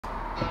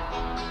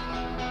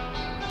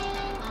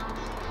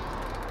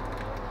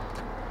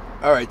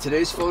All right,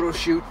 today's photo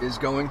shoot is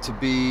going to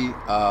be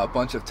a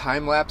bunch of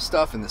time-lapse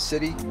stuff in the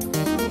city.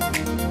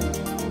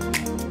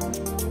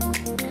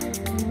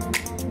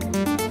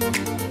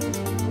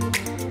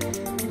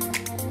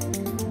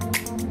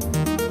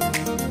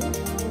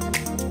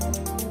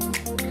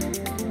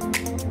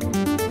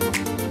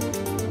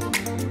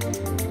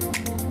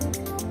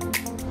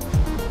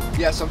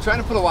 Yeah, so I'm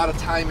trying to put a lot of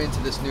time into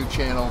this new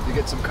channel to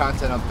get some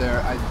content up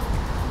there. I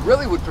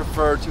really would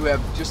prefer to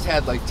have just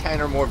had like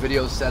 10 or more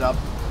videos set up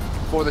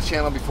for the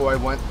channel before I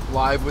went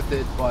live with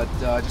it, but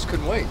I just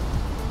couldn't wait.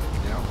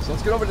 You know? So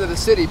let's get over to the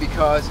city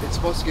because it's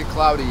supposed to get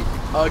cloudy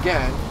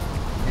again,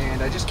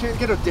 and I just can't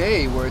get a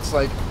day where it's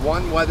like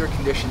one weather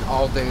condition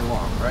all day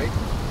long, right?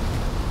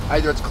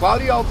 Either it's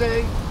cloudy all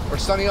day or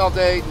sunny all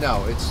day.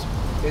 No, it's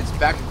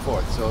back and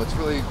forth. So it's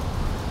really,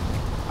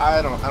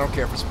 I don't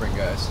care for spring,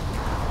 guys.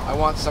 I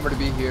want summer to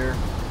be here.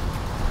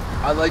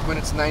 I like when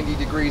it's 90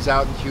 degrees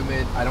out and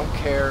humid. I don't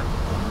care.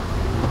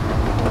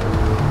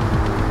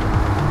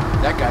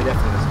 That guy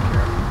definitely doesn't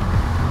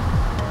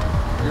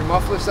care. Your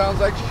muffler sounds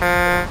like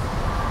shit.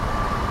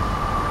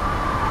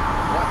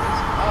 What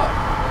is up?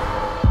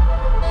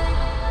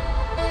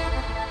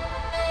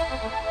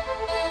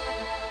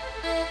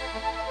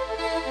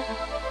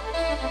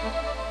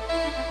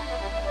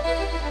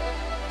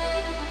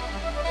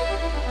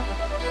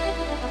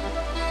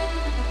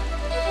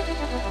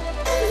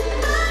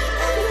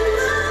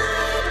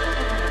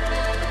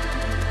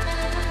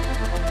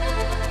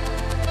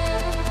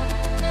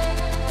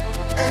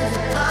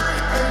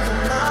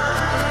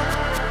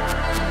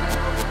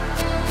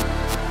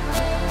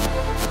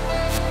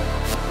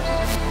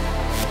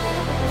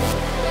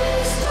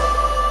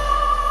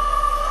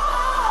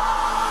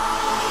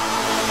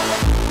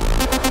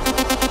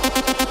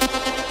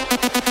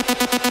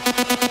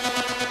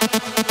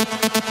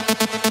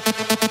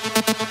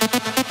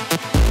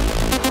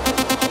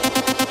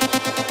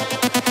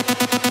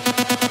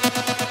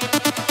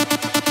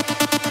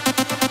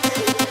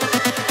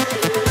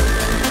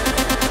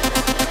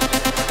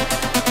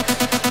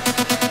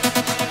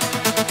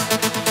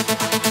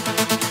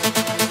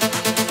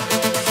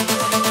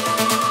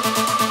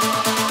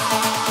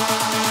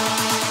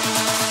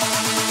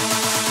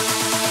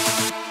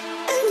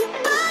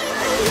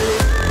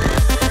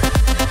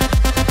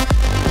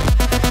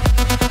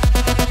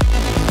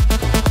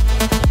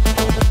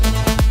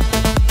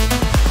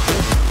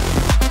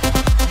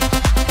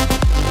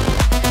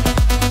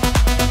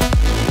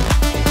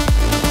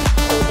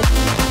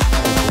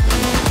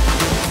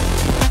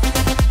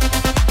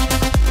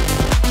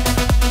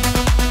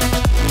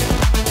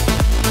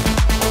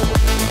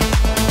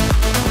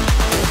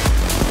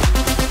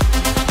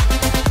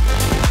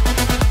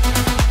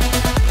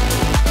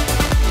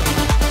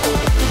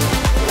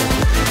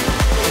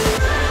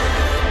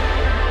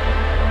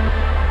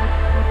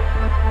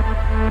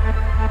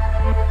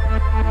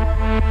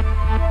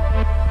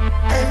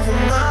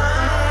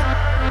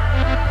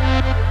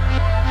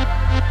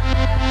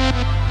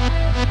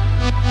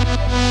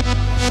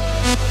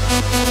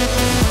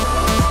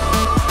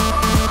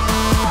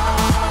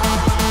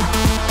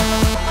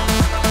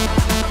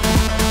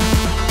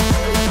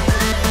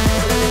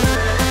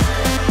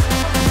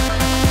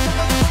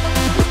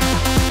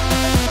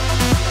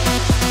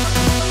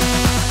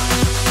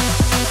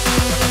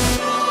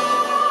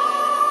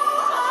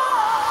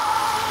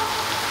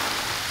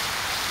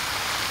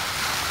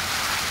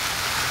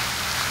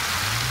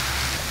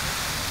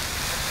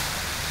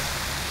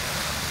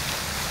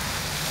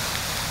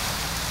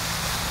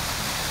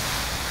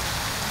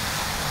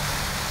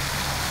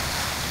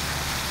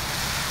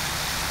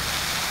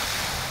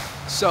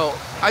 So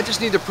I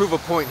just need to prove a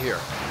point here.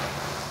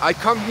 I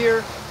come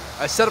here,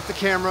 I set up the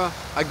camera,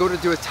 I go to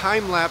do a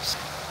time lapse,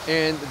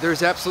 and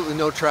there's absolutely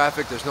no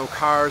traffic, there's no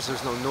cars,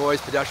 there's no noise,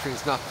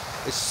 pedestrians,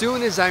 nothing. As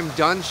soon as I'm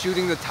done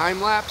shooting the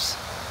time lapse,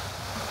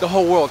 the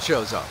whole world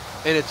shows up,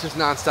 and it's just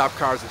non-stop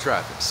cars and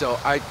traffic. So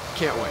I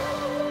can't wait.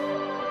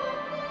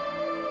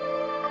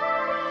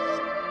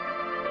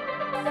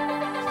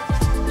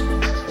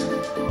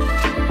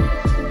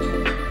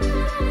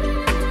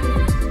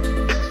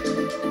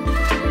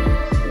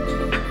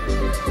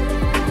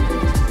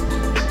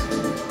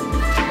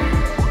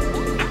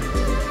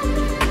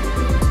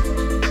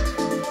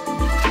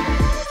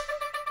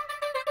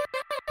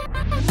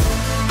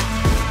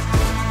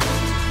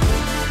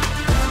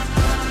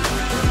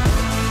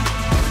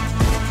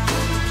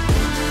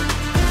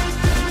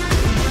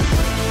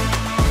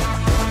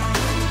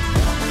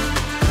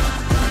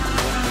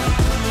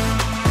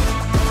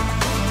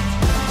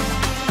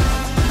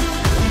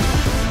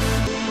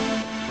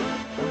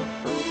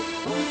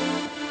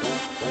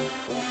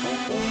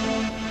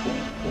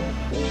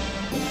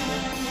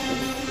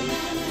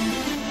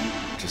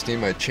 Just need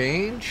my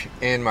change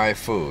and my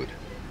food,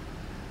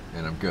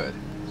 and I'm good.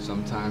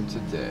 Sometime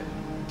today.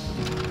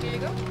 Here you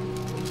go.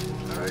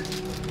 All right.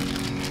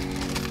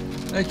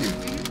 Thank you.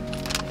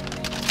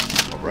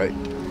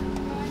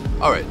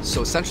 All right.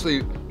 So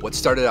essentially What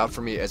started out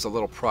for me as a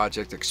little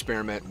project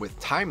experiment with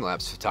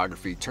time-lapse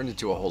photography turned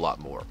into a whole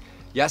lot more.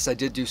 Yes, I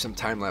did do some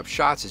time-lapse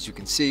shots, as you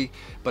can see,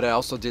 but I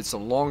also did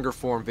some longer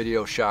form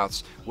video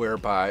shots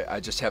whereby I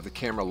just have the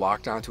camera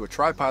locked onto a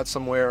tripod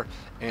somewhere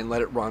and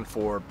let it run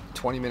for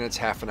 20 minutes,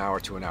 half an hour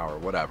to an hour,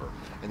 whatever.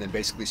 And then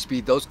basically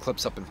speed those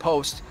clips up in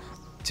post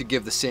to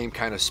give the same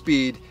kind of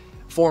speed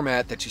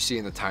format that you see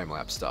in the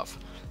time-lapse stuff.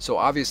 So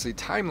obviously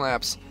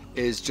time-lapse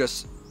is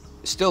just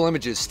still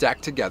images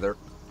stacked together,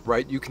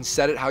 right? You can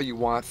set it how you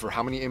want for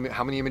how many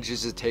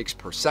images it takes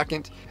per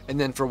second, and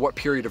then for what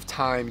period of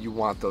time you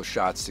want those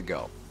shots to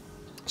go.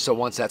 So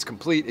once that's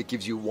complete, it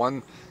gives you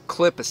one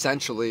clip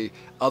essentially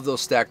of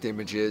those stacked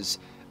images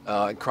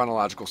in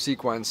chronological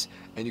sequence,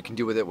 and you can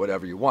do with it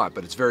whatever you want,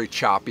 but it's very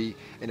choppy,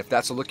 and if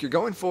that's the look you're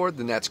going for,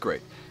 then that's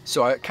great.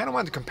 So I kind of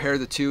wanted to compare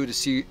the two to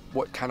see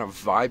what kind of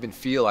vibe and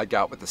feel I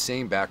got with the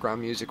same background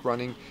music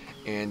running,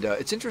 and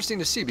it's interesting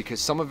to see because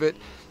some of it,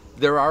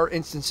 there are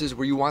instances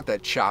where you want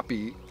that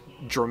choppy,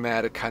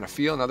 dramatic kind of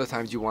feel, and other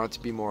times you want it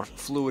to be more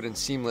fluid and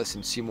seamless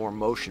and see more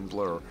motion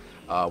blur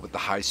with the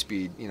high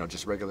speed,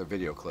 just regular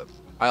video clip.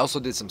 I also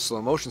did some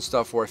slow motion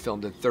stuff where I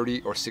filmed in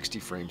 30 or 60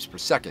 frames per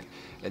second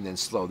and then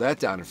slow that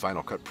down in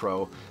Final Cut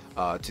Pro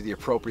to the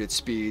appropriate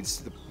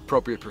speeds, the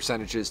appropriate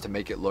percentages to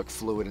make it look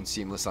fluid and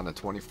seamless on the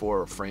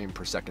 24 frame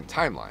per second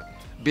timeline.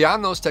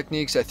 Beyond those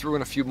techniques, I threw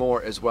in a few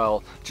more as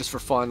well, just for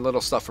fun, little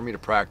stuff for me to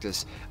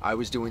practice. I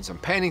was doing some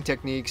panning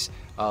techniques,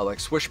 like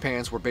swish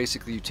pans, where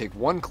basically you take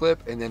one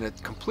clip and then a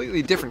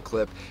completely different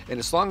clip, and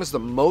as long as the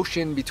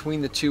motion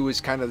between the two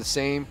is kind of the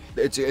same,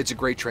 it's a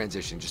great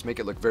transition. Just make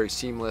it look very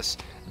seamless.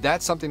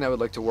 That's something I would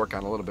like to work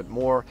on a little bit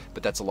more,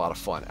 but that's a lot of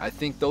fun. I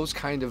think those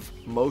kind of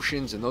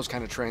motions and those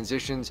kind of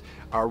transitions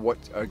are what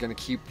are going to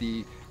keep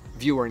the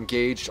viewer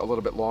engaged a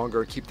little bit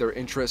longer, keep their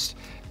interest,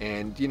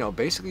 and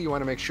basically you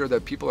want to make sure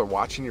that people are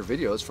watching your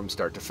videos from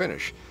start to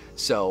finish.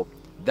 So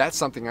that's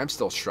something I'm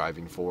still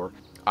striving for.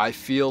 I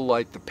feel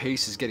like the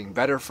pace is getting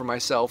better for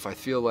myself. I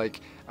feel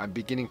like I'm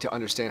beginning to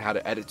understand how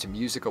to edit to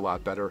music a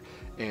lot better,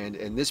 and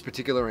in this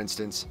particular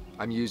instance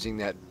I'm using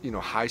that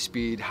high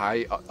speed,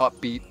 high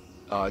upbeat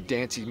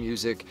dancey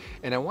music,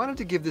 and I wanted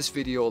to give this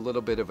video a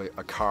little bit of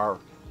a car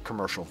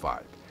commercial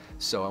vibe.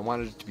 So I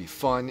wanted it to be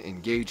fun,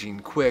 engaging,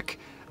 quick,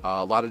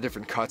 a lot of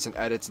different cuts and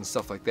edits and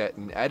stuff like that,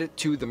 and edit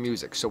to the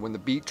music. So when the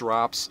beat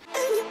drops,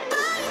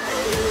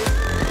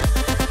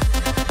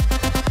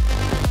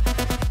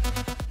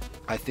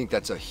 I think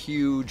that's a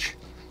huge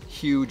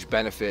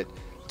benefit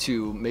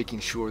to making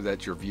sure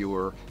that your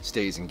viewer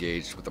stays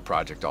engaged with the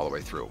project all the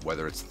way through,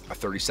 whether it's a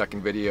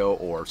 30-second video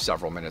or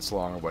several minutes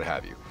long or what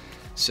have you.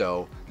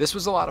 So this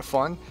was a lot of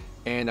fun,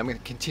 and I'm going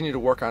to continue to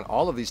work on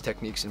all of these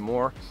techniques and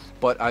more,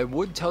 but I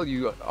would tell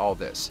you all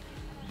this.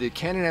 The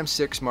Canon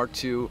M6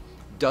 Mark II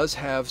does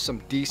have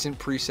some decent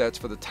presets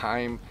for the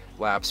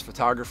time-lapse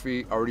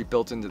photography already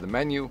built into the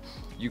menu.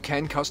 You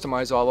can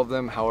customize all of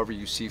them however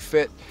you see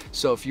fit.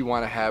 So if you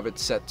want to have it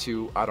set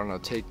to, I don't know,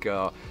 take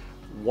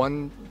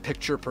one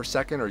picture per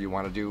second, or you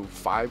want to do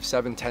 5,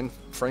 7, 10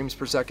 frames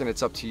per second,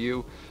 it's up to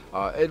you.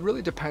 It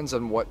really depends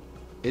on what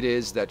it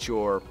is that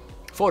you're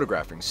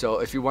photographing. So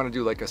if you want to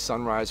do like a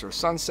sunrise or a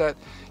sunset,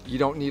 you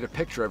don't need a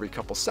picture every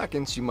couple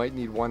seconds. You might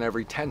need one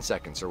every 10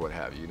 seconds or what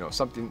have you.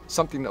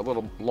 Something a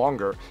little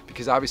longer,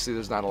 because obviously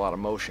there's not a lot of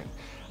motion.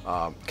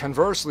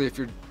 Conversely, if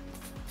you're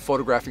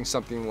photographing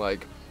something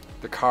like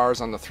the cars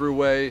on the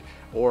thruway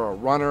or a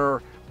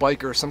runner,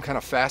 biker, some kind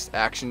of fast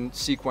action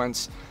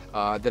sequence,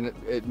 then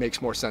it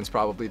makes more sense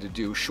probably to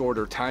do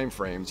shorter time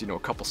frames, a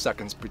couple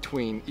seconds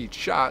between each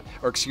shot,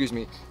 or excuse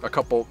me, a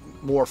couple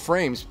more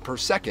frames per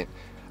second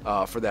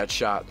for that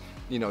shot,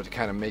 to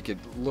kind of make it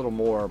a little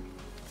more,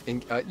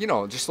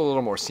 just a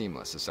little more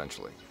seamless,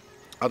 essentially.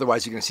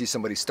 Otherwise, you're going to see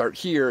somebody start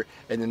here,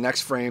 and the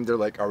next frame, they're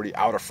like already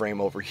out of frame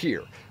over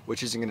here,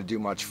 which isn't going to do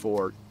much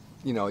for,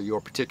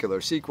 your particular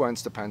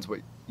sequence. Depends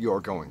what you're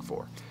going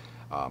for.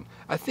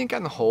 I think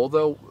on the whole,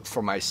 though,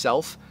 for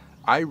myself,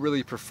 I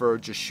really prefer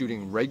just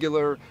shooting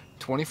regular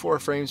 24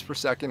 frames per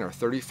second or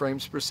 30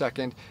 frames per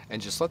second,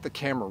 and just let the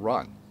camera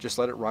run. Just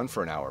let it run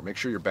for an hour. Make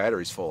sure your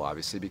battery's full,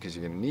 obviously, because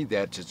you're going to need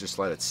that to just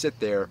let it sit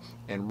there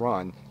and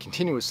run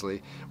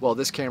continuously. Well,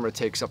 this camera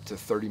takes up to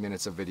 30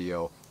 minutes of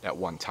video at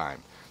one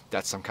time.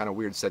 That's some kind of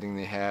weird setting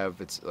they have.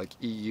 It's like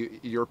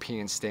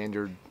European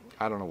standard.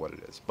 I don't know what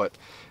it is. But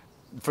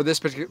for this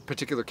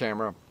particular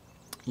camera,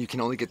 you can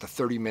only get the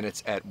 30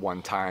 minutes at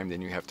one time.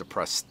 Then you have to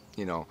press,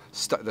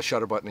 the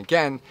shutter button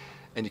again,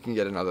 and you can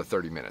get another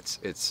 30 minutes.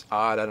 It's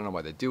odd. I don't know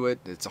why they do it.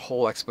 It's a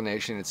whole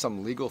explanation. It's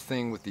some legal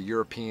thing with the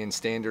European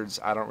standards.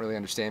 I don't really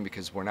understand,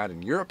 because we're not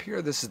in Europe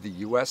here. This is the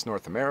US,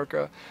 North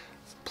America.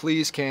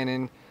 Please,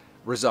 Canon,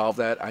 resolve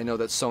that. I know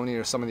that Sony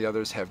or some of the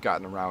others have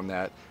gotten around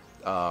that.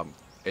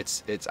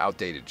 It's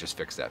outdated. Just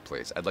fix that,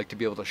 please. I'd like to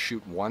be able to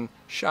shoot one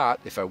shot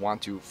if I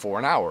want to for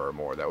an hour or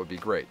more. That would be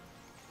great.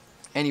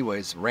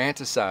 Anyways, rant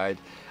aside,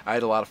 I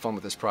had a lot of fun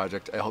with this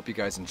project. I hope you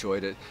guys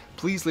enjoyed it.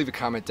 Please leave a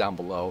comment down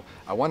below.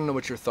 I want to know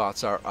what your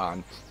thoughts are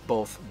on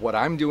both what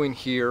I'm doing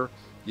here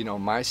you know,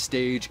 my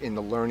stage in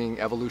the learning,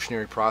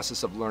 evolutionary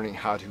process of learning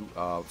how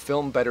to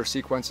film better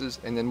sequences,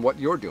 and then what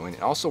you're doing.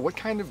 And also, what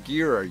kind of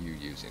gear are you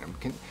using?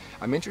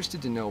 I'm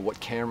interested to know what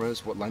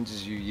cameras, what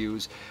lenses you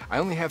use. I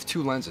only have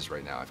 2 lenses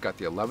right now. I've got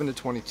the 11 to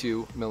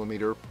 22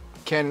 millimeter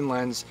Canon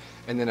lens,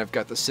 and then I've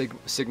got the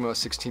Sigma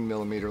 16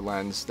 millimeter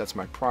lens. That's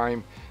my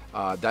prime.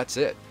 That's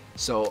it.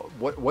 So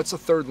what's a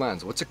third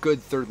lens? What's a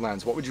good third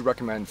lens? What would you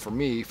recommend for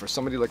me, for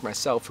somebody like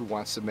myself who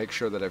wants to make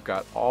sure that I've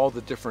got all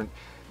the different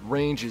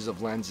ranges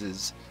of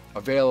lenses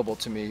available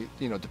to me,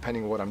 you know,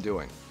 depending on what I'm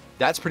doing?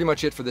 That's pretty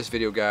much it for this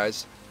video,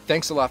 guys.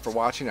 Thanks a lot for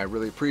watching. I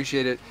really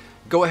appreciate it.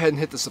 Go ahead and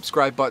hit the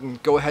subscribe button.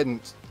 Go ahead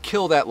and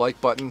kill that like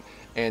button,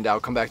 and I'll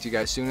come back to you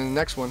guys soon in the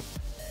next one.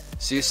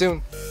 See you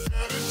soon.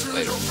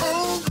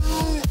 Later.